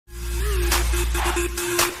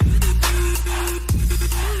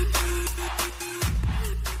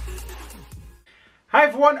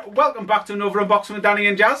everyone, welcome back to another unboxing with Danny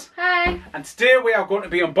and Jaz. Hi. And today we are going to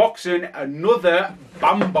be unboxing another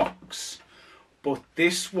Bambox. But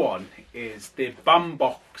this one is the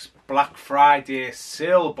Bambox Black Friday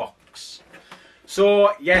sale box.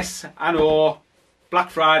 So yes, I know, Black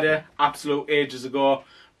Friday, absolute ages ago,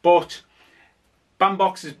 but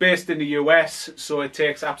Bambox is based in the US, so it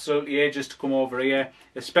takes absolutely ages to come over here,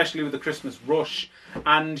 especially with the Christmas rush.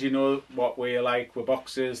 And you know what we're like with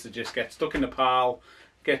boxes, they just get stuck in the pile,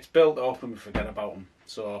 gets built up and we forget about them.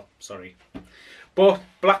 So, sorry. But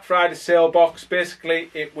Black Friday sale box,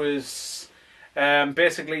 basically it was, I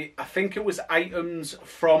think it was items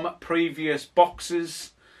from previous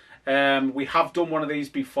boxes. We have done one of these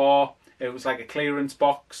before, it was like a clearance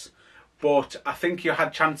box. But I think you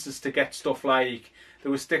had chances to get stuff like, they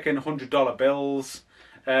were sticking $100 bills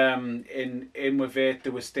in with it,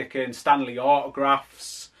 they were sticking Stanley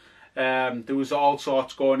autographs, there was all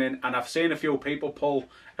sorts going in, and I've seen a few people pull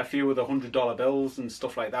a few of the $100 bills and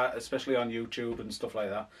stuff like that, especially on YouTube and stuff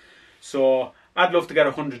like that. So I'd love to get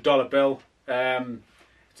a $100 bill.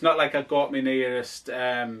 It's not like I got my nearest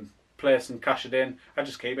place and cash it in, I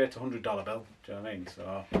just keep it, it's a $100 bill, do you know what I mean?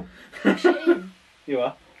 So Cash it in. You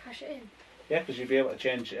are? Cash it in. Yeah, because you'd be able to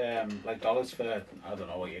change like dollars for, I don't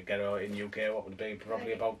know what you get out in UK, what would it be?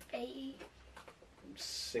 Probably about 80.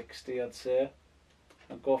 60, I'd say.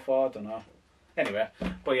 I'd go for, I don't know. Anyway,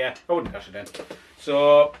 but yeah, I wouldn't cash it in.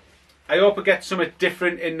 So I hope we get something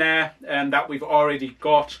different in there that we've already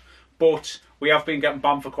got. But we have been getting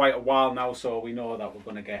banned for quite a while now, so we know that we're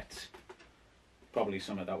going to get probably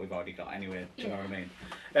something that we've already got anyway, do you know what I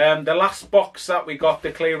mean? The last box that we got,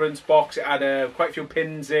 the clearance box, it had quite a few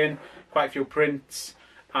pins in, quite a few prints,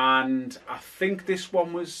 and I think this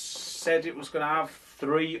one was said it was going to have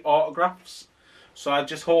 3 autographs. So I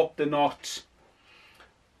just hope they're not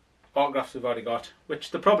autographs we've already got,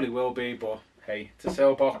 which they probably will be, but hey, it's a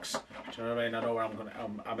sale box, do you know what I mean? I know where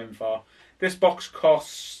I'm in for. This box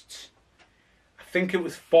cost, I think it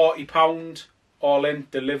was £40 all in,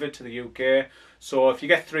 delivered to the UK. So if you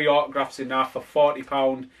get 3 autographs in there for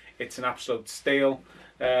 £40, it's an absolute steal.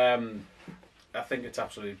 I think it's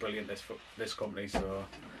absolutely brilliant, this company, so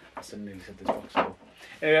I still nearly said this box full.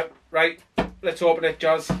 Anyway, right, let's open it,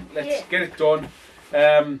 Jaz. Let's get it done.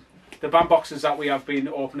 The Bamboxes that we have been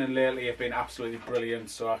opening lately have been absolutely brilliant,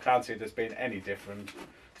 so I can't see there's been any different.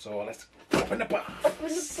 So let's open the box. Open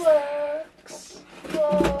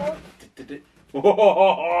the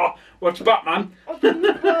box. Watch Batman. Open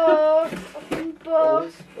the box. Open the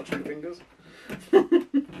box. Watch my fingers.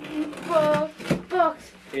 Box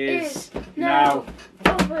is now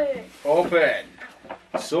open.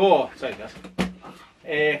 So, sorry guys,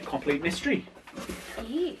 a complete mystery.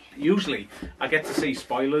 Yeah. Usually I get to see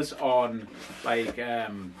spoilers on like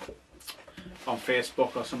on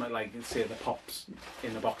Facebook or something, like say the pops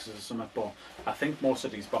in the boxes or something, but I think most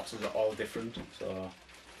of these boxes are all different, so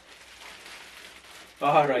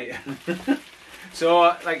alright.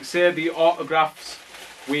 So like say the autographs,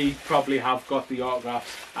 we probably have got the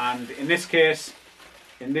autographs, and in this case,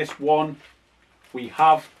 in this one, we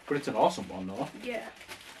have, but it's an awesome one though. Yeah.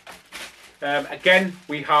 Again,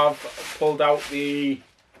 we have pulled out the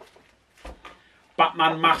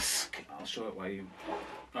Batman mask. I'll show it while you...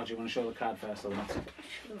 Oh, do you want to show the card first? Or not?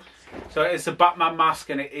 So it's a Batman mask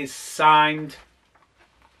and it is signed.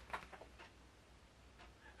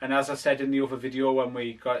 And as I said in the other video when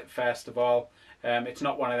we got it first of all, it's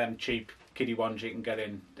not one of them cheap kiddie ones you can get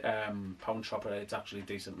in Pound Shop. It's actually a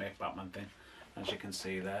decent make Batman thing, as you can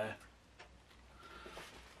see there.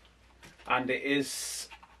 And it is...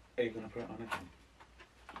 Are you going to put it on again?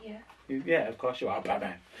 Yeah. Yeah, of course you are,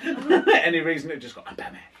 Batman. Any reason to just go, I'm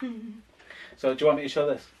Batman. So do you want me to show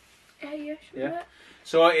this? Yeah, sure. Yeah.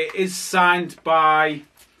 So it is signed by,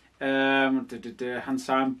 hand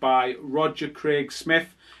signed by Roger Craig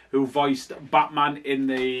Smith, who voiced Batman in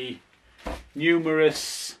the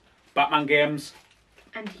numerous Batman games,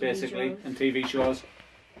 And TV basically, shows. and TV shows.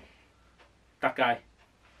 That guy.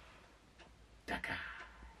 That guy.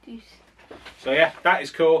 Deuce. So yeah, that is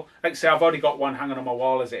cool. Like I say, I've already got one hanging on my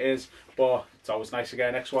wall as it is, but it's always nice to get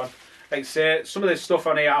a next one. Like I say, some of this stuff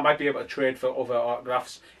on here I might be able to trade for other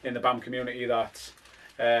autographs in the BAM community that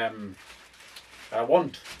I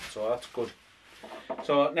want, so that's good.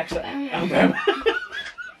 So next up, I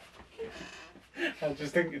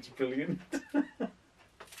just think it's brilliant.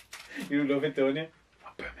 You love it, don't you?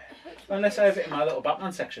 Unless I have it in my little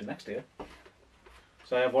Batman section next to you.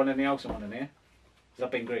 So I have one in the house and one in here. Is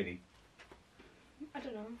that being greedy? I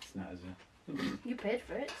don't know. It's not, is it? You paid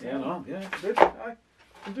for it. So. Yeah, no, yeah, I did. I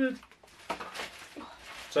did.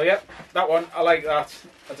 So yeah, that one, I like that.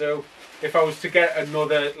 I do. If I was to get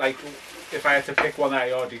another, like, if I had to pick one that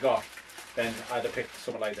I already got, then I'd have picked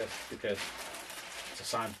something like this because it's a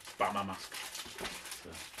signed Batman mask.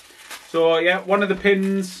 So yeah, one of the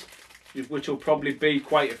pins, which will probably be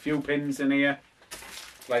quite a few pins in here,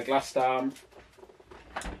 like last time.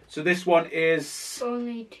 So this one is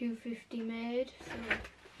only 250 made. So.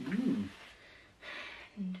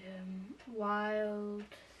 And wild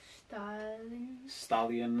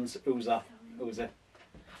stallions. Who's that? Who's it?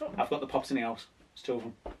 I've got the pops in the house. It's two of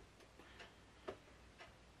them.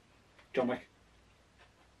 John Wick.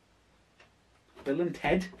 Bill and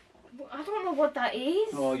Ted. I don't know what that is.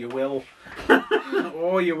 Oh, you will.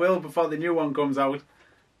 Oh, you will before the new one comes out.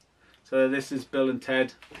 So this is Bill and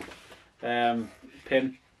Ted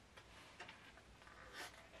pin.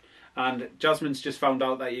 And Jasmine's just found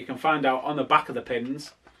out that you can find out on the back of the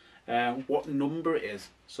pins what number it is.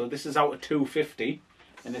 So this is out of 250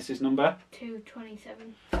 and this is number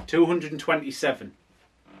 227. 227.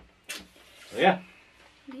 So yeah.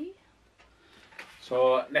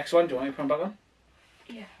 So next one, do you want me to put them back on?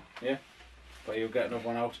 Yeah. Yeah. But you'll get another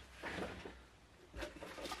one out.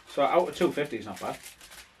 So out of 250 is not bad.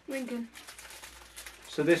 Lincoln.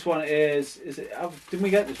 So this one is it? Didn't we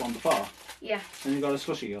get this one before? Yeah. And you got a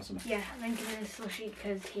slushie or something? Yeah, Lincoln in a slushie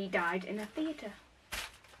because he died in a theatre.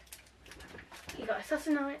 He got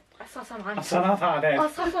assassinated.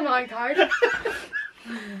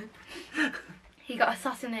 He got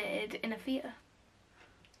assassinated in a theatre.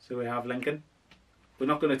 So we have Lincoln. We're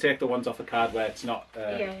not going to take the ones off the card where it's not.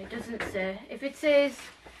 Yeah, it doesn't say. If it says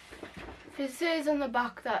on the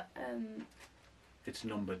back that it's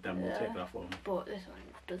numbered, then we'll take it off one. But this one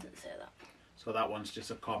doesn't say that. So that one's just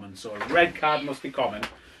a common. So a red card must be common.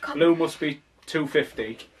 Blue must be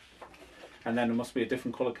 250, and then there must be a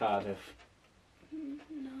different colour card. If no,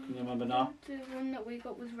 can you remember now? The one that we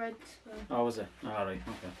got was red. So. Oh, was it? All right,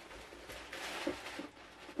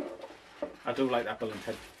 okay. I do like that Bill and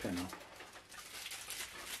Ted pin though.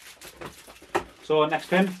 So next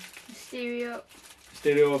pin. Stereo.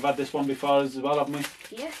 Stereo, I've had this one before as well, haven't we?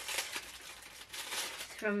 Yes.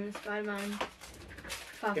 It's from Spider-Man.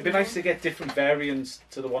 It'd be nice to get different variants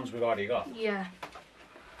to the ones we've already got. Yeah.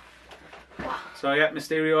 So yeah,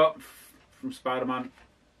 Mysterio from Spider-Man.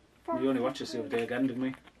 We only watched this the other day again, didn't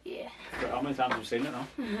we? Yeah. But how many times have we seen it now?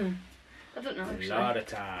 I don't know actually. A lot of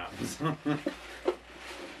times.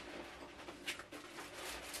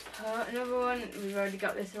 Another one, we've already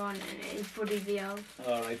got this one, and it is Buddy the Elf.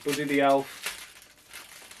 Alright, Buddy the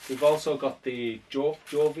Elf. We've also got the Jovial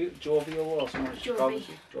or something. Jovi.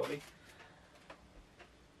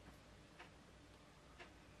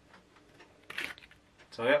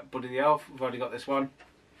 So yeah, Buddy the Elf, we've already got this one.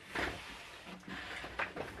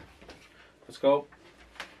 Let's go.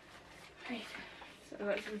 Right, so we've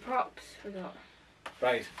got some props, we got...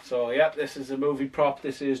 Right, so yeah, this is a movie prop.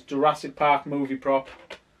 This is Jurassic Park movie prop.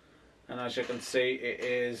 And as you can see, it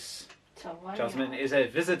is... Jasmine is a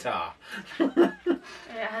visitor. It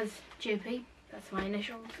has JP, that's my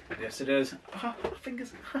initials. Yes it is.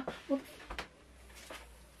 Fingers. What the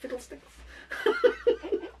fiddlesticks.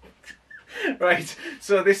 Right,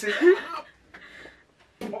 so this is...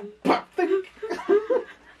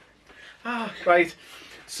 Right,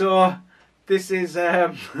 so this is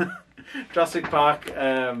Jurassic Park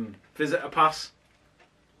visitor pass.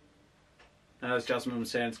 As Jasmine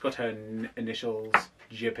was saying, it's got her initials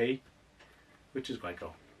JP, which is quite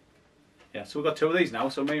cool. Yeah, so we've got two of these now,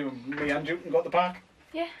 so me and you can go to the park.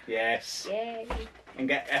 Yeah. Yes. Yay. And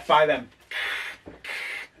get F by them.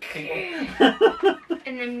 And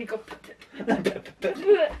then we go...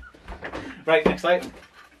 Right, next item.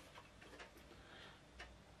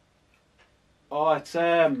 Oh, it's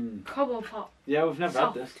Cobblepot. yeah, we've never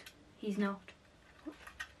Soft. had this. He's not.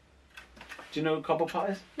 Do you know what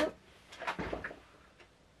Cobblepot is? Nope.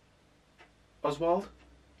 Oswald?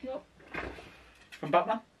 Nope. From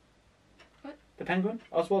Batman? What? The Penguin?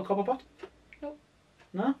 Oswald Cobblepot? Nope.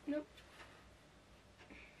 No? Nope.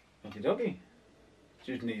 Okie dokie.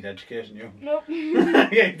 You just need education, you. Nope.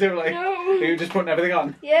 Yeah, you do, like. No. You're just putting everything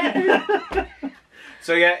on. Yeah.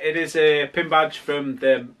 So yeah, it is a pin badge from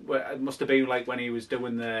the... It must have been like when he was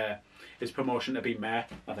doing his promotion to be mayor,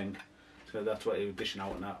 I think. So that's what he was dishing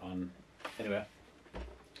out on that on... Anyway.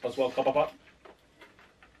 Oswald Cobblepot.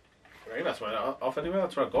 Right, that's what off anyway,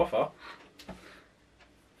 that's what I go for.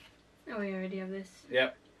 Oh, we already have this.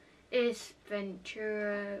 Yep. Ace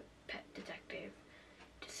Ventura, Pet Detective.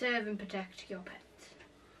 To serve and protect your pets.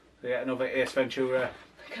 So yeah, another Ace Ventura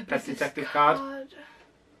Pet Detective card.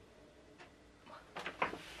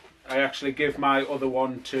 I actually give my other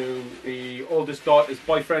one to the oldest daughter's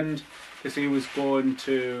boyfriend because he was going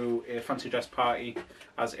to a fancy dress party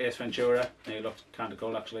as Ace Ventura and he looked kind of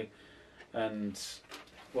cool actually. And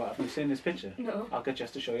what, have you seen this picture? No. I'll get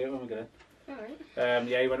Jess to show you when we get in. Alright.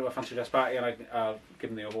 Yeah, he went to a fancy dress party and I'll give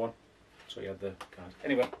him the other one. So he had the card.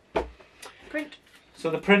 Anyway. Print. So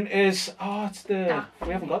the print is, oh, it's the, Nah.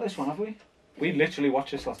 we haven't got this one, have we? We literally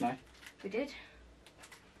watched this last night. We did.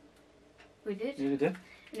 We did. You did?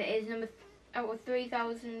 And it is number, out of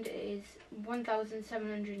 3,000, it is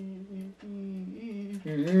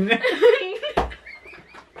 1,700.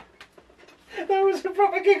 That was a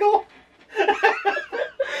proper giggle.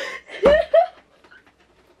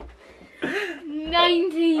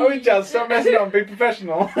 19. Oh, Jazz, stop messing up, be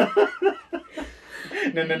professional.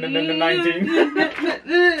 No, 19.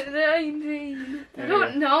 19. I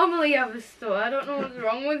don't normally have a store. I don't know what's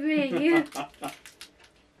wrong with me.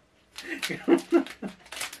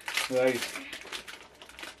 Right.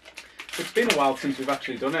 It's been a while since we've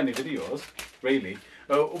actually done any videos, really.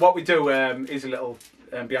 What we do is a little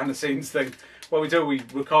behind the scenes thing. What we do, we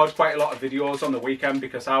record quite a lot of videos on the weekend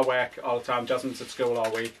because I work all the time, Jasmine's at school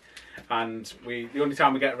all week. And the only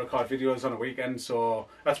time we get to record videos on a weekend, so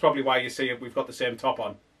that's probably why you see it. We've got the same top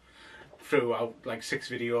on throughout like 6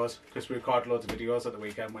 videos because we record loads of videos at the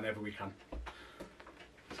weekend whenever we can.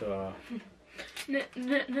 So.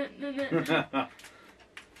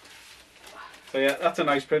 So yeah, that's a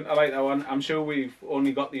nice print. I like that one. I'm sure we've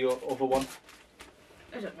only got the other one.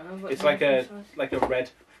 I don't know. What It's like a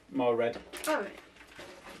red, more red. Alright.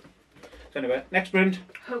 So anyway, next print.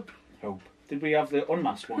 Hope. Hope. Did we have the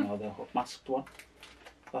unmasked one or the masked one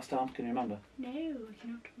last time? Can you remember? No, I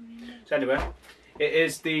cannot remember. So anyway, it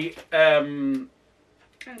is the Iron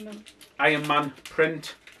Man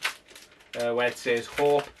print where it says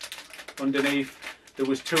Hope underneath. There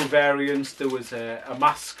was 2 variants. There was a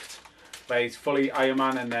masked where he's fully Iron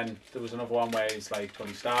Man, and then there was another one where he's like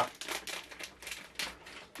Tony Stark.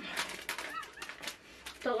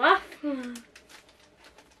 Don't laugh.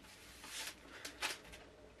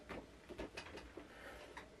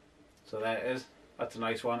 So there it is. That's a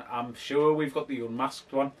nice one. I'm sure we've got the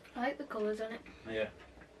unmasked one. I like the colours on it. Yeah.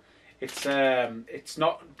 It's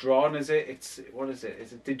not drawn, is it? It's, what is it?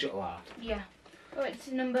 It's a digital art. Yeah. Oh, it's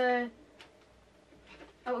number,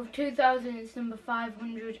 out of 2,000, it's number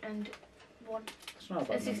 501. It's not a bad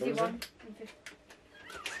number, is 61. it?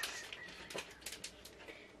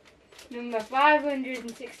 Number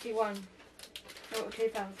 561 out of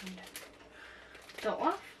 2,000. Don't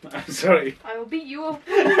laugh. I'm sorry. I will beat you up.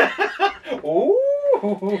 Ooh.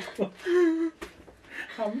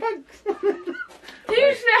 Handbags. Did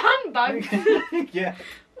you say handbag? Yeah.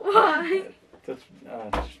 Why? That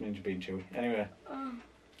just means you're being chewy. Anyway. Oh.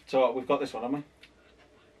 So we've got this one, haven't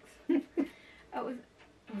we? I'm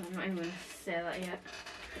not even going to say that yet.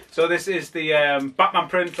 So this is the Batman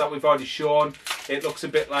print that we've already shown. It looks a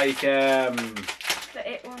bit like... The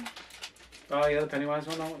It one. Oh yeah, the Pennywise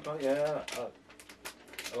one. Yeah,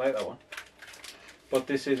 I like that one. But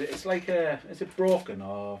this is, it's like a, is it broken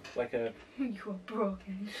or like a... You are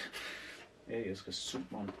broken. Yeah, it is, because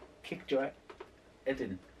Superman kicked your head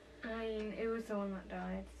in. I mean, it was the one that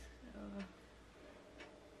died. So.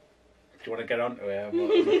 Do you want to get onto it on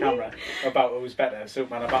the camera about who's better,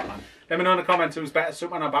 Superman or Batman? Let me know in the comments who's better,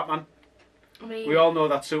 Superman or Batman. I mean, We all know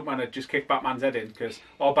that Superman had just kicked Batman's head in because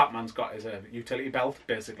all Batman's got is a utility belt,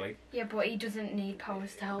 basically. yeah, but he doesn't need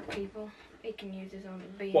powers to help people. He can use his own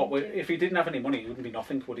being. What, if he didn't have any money, he wouldn't be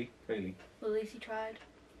nothing, would he, really? Well, at least he tried.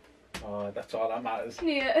 Oh, that's all that matters.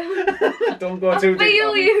 Yeah. Don't go too deep. I feel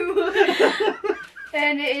on me. you.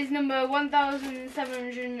 And it is number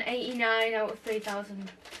 1,789 out of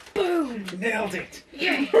 3,000. Boom! Nailed it!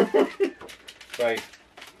 Yeah. Right.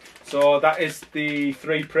 So that is the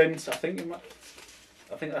 3 prints. I think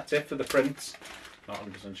that's it for the prints. Not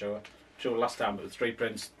 100% sure. I'm sure last time it was 3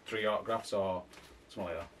 prints, 3 autographs or something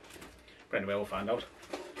like that. But anyway, we'll find out.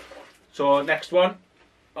 So next one.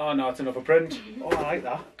 Oh no, it's another print. Oh, I like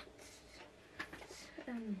that.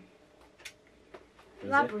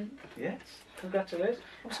 Labyrinth. Yes. Congratulations.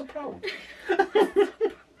 I'm so proud.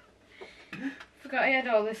 Forgot I had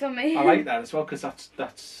all this on me. I like that as well because that's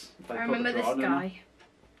like I remember this drawn, isn't it? guy.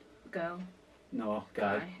 Girl. No,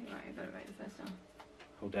 guy. Right, I got it right the first time.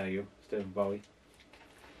 How dare you, Stephen Bowie.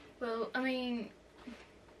 Well, I mean...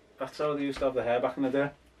 That's how they used to have the hair back in the day.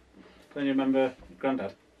 Don't you remember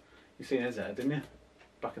Grandad? You seen his hair, didn't you?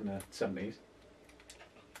 Back in the 70s. Do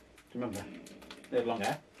you remember? They had long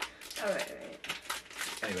hair. Alright.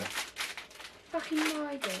 Anyway. Back in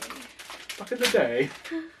my day. Back in the day.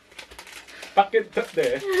 Back in the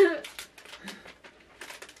day.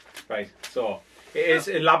 Right, so it is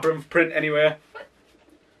a labyrinth print anyway.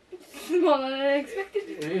 Smaller than I expected.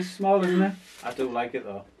 It is small, isn't it? I do like it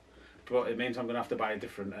though. But it means I'm going to have to buy a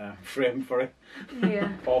different frame for it.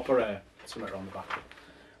 Yeah. Or for a somewhere on the back.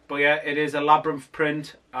 But yeah, it is a labyrinth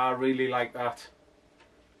print. I really like that.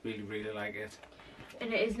 Really, really like it.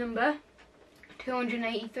 And it is number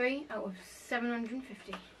 283 out of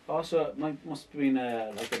 750. Also, it must have been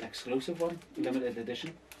like an exclusive one, limited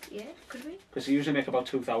edition. Yeah, could be. Because you usually make about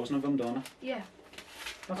 2,000 of them, don't you? Yeah.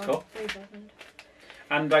 That's cool. 3,000.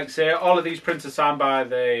 And like say, all of these prints are signed by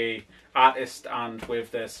the artist and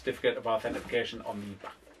with the certificate of authentication on the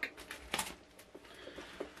back.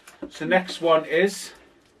 So next one is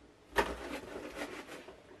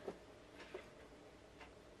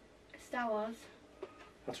Star Wars.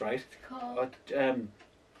 that's right. It's called. Jabba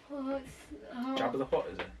the Hutt,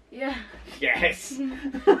 is it? Yeah. Yes.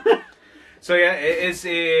 So yeah, it is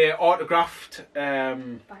a autographed.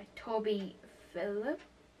 By Toby Phillip.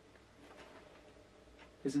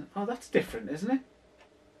 Isn't? Oh, that's different, isn't it?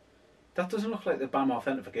 That doesn't look like the BAM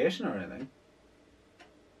authentication or anything.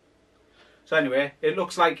 So anyway, it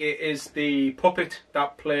looks like it is the puppet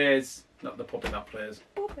that plays, not the puppet that plays.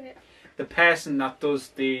 Puppet. The person that does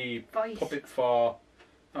the Voice. puppet for.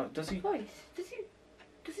 Oh, does he? Voice. Does he?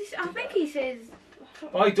 I think he says.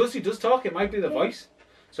 Oh, he does. He does talk. It might be the voice.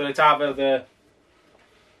 So it's either the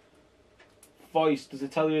voice. Does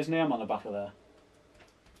it tell you his name on the back of there?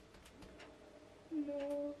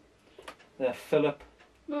 No. The Philip.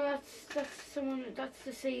 No, that's someone. That's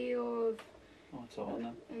the CEO of. Oh, it's all on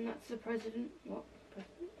there. And that's the president. What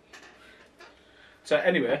president? So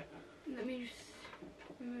anyway, Let me just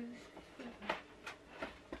remove this.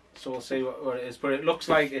 so we'll see what it is. But it looks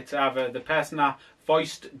like it's either the person that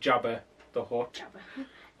voiced Jabba the Hutt, Jabba.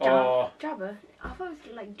 or Jabba. I thought it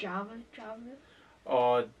was like Java.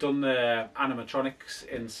 or done the animatronics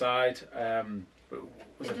inside. It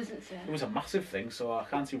doesn't say. It was a massive thing, so I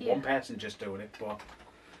can't see Yeah. one person just doing it.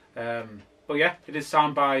 But yeah, it is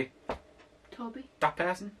signed by Toby. that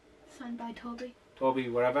person, Signed by Toby. Toby,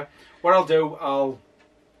 wherever. What I'll do, I'll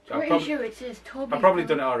Pretty sure it says Toby. I've probably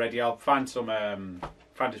done it already. I'll find some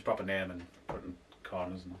find his proper name and put it in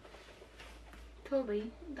corners and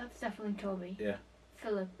Toby. That's definitely Toby. yeah,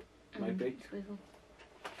 Philip. Might be. Squiggle.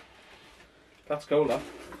 that's cool. That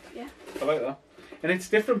Yeah. I like that, and it's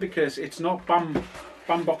different because it's not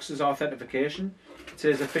Bambox's authentication. It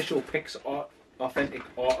says official Pix authentic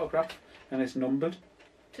autograph, and it's numbered.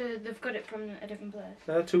 So they've got it from a different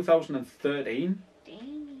place. 2013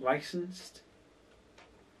 Dang. licensed.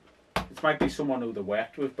 This might be someone who they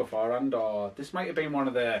worked with beforehand, or this might have been one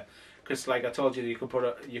of the. Because, like I told you, you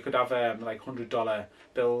could have like $100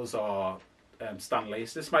 bills or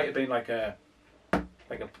Stanleys. This might have been like a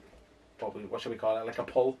what should we call it? Like a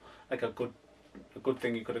pull, like a good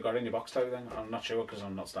thing you could have got in your box type thing. I'm not sure because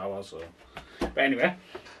I'm not Star Wars. So, but anyway,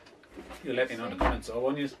 you'll let me know in the comments, or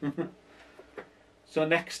won't you? So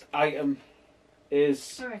next item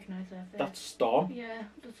is I recognise that. that's Storm. Yeah,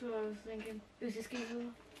 that's what I was thinking. Who's this geezer?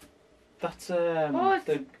 That's Oh, it's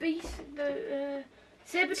the the beast, the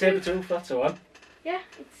Sabretooth. Sabretooth. That's the one. Yeah,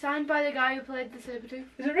 it's signed by the guy who played the Sabretooth.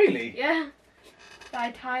 Is it really? Yeah,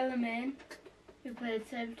 by Tyler Mane, who played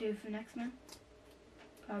Sabretooth in X-Men.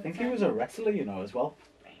 I think he was a wrestler, you know, as well.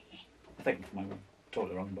 I think I might be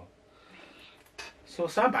totally wrong, but so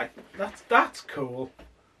signed by. That's cool.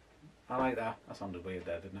 I like that. That sounded weird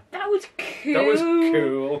there, didn't it? That was cool. That was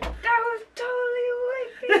cool. That was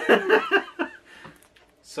totally wicked.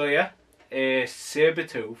 So yeah, a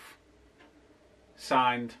Sabretooth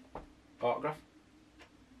signed autograph.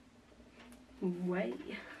 Way.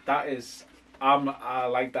 That is, I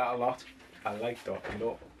like that a lot. I like that a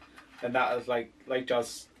lot. And that is like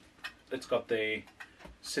Jazz, it's got the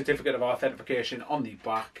certificate of authentication on the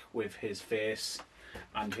back with his face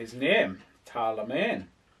and his name, Tyler Mane.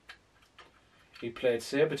 He played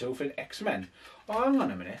Sabretooth in X-Men. Oh, hang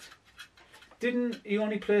on a minute. Didn't he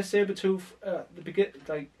only play Sabretooth at the beginning,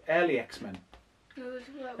 like early X-Men?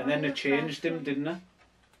 And then they changed him, didn't they?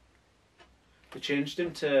 They changed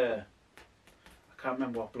him to, I can't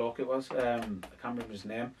remember what bloke it was. I can't remember his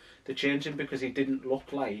name. They changed him because he didn't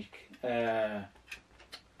look like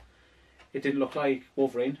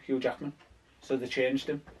Wolverine, Hugh Jackman. So they changed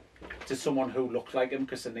him to someone who looked like him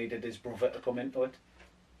because they needed his brother to come into it.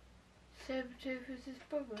 Sabretooth is his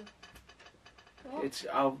brother. What? It's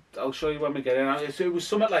I'll show you when we get in. It was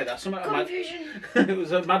something like that. Something Confusion. it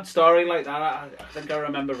was a mad story like that. I think I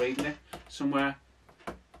remember reading it somewhere.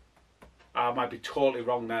 I might be totally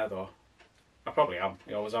wrong there though. I probably am.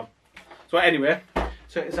 I always am. So anyway,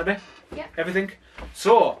 so is that it? Yeah. Everything.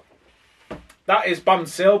 So that is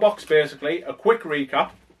BAM's sale box basically. A quick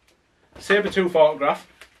recap. Sabretooth autograph.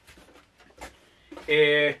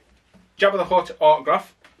 A Jabba the Hutt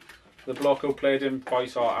autograph. The bloke who played him,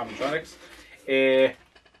 voice or animatronics. A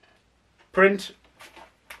print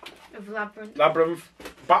Of Labyrinth. Labyrinth,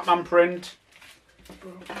 Batman print,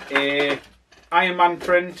 a Iron Man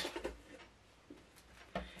print,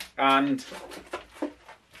 and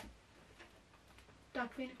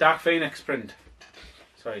Dark Phoenix print.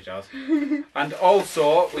 Sorry, Jaz. And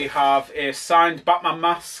also we have a signed Batman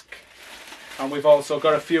mask, and we've also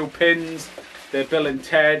got a few pins. The Bill and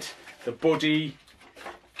Ted, the Buddy,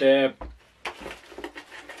 the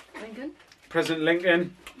Lincoln. President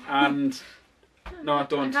Lincoln, and no,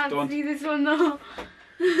 don't. I can't see this one though.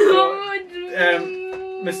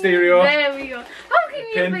 Mysterio. There we go. How can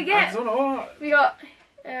you Pin. forget? I don't know. We got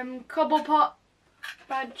Cobblepot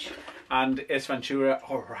badge. And Ace Ventura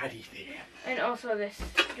already there. And also this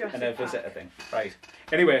Jurassic And a Park. visitor thing. Right.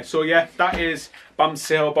 Anyway, so yeah, that is Bam's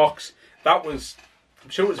sale box. That was, I'm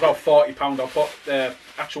sure it was about £40. I'll put the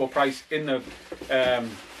actual price in the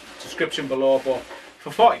description below, but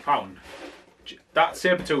for £40, that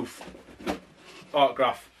Sabretooth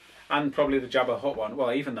autograph and probably the Jabba the Hutt one,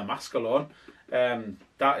 well, even the mask alone,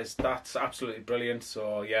 that's absolutely brilliant.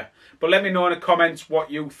 So yeah, but let me know in the comments what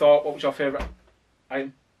you thought. What was your favourite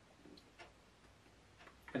item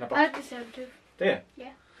in the box? I like the Sabretooth. Do you?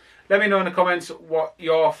 Yeah. Let me know in the comments what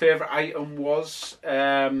your favourite item was,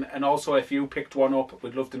 and also if you picked one up,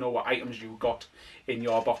 we'd love to know what items you got in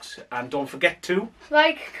your box. And don't forget to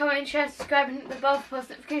Like, comment, share, subscribe, and hit the bell for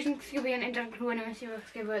post notifications because you'll be an interactive winner and see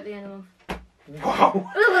what's giveaway at the end of the month.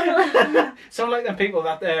 wow. Sound like them people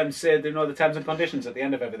that say they know the terms and conditions at the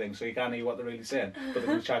end of everything, so you can't hear what they're really saying, but they're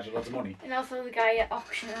going to charge you lots of money. And also the guy at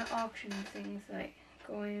auction things like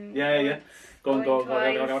going. Yeah. Go.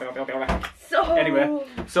 So Anyway,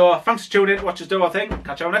 so thanks for tuning in. Watch us do our thing.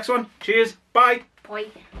 Catch you on the next one. Cheers. Bye. Bye.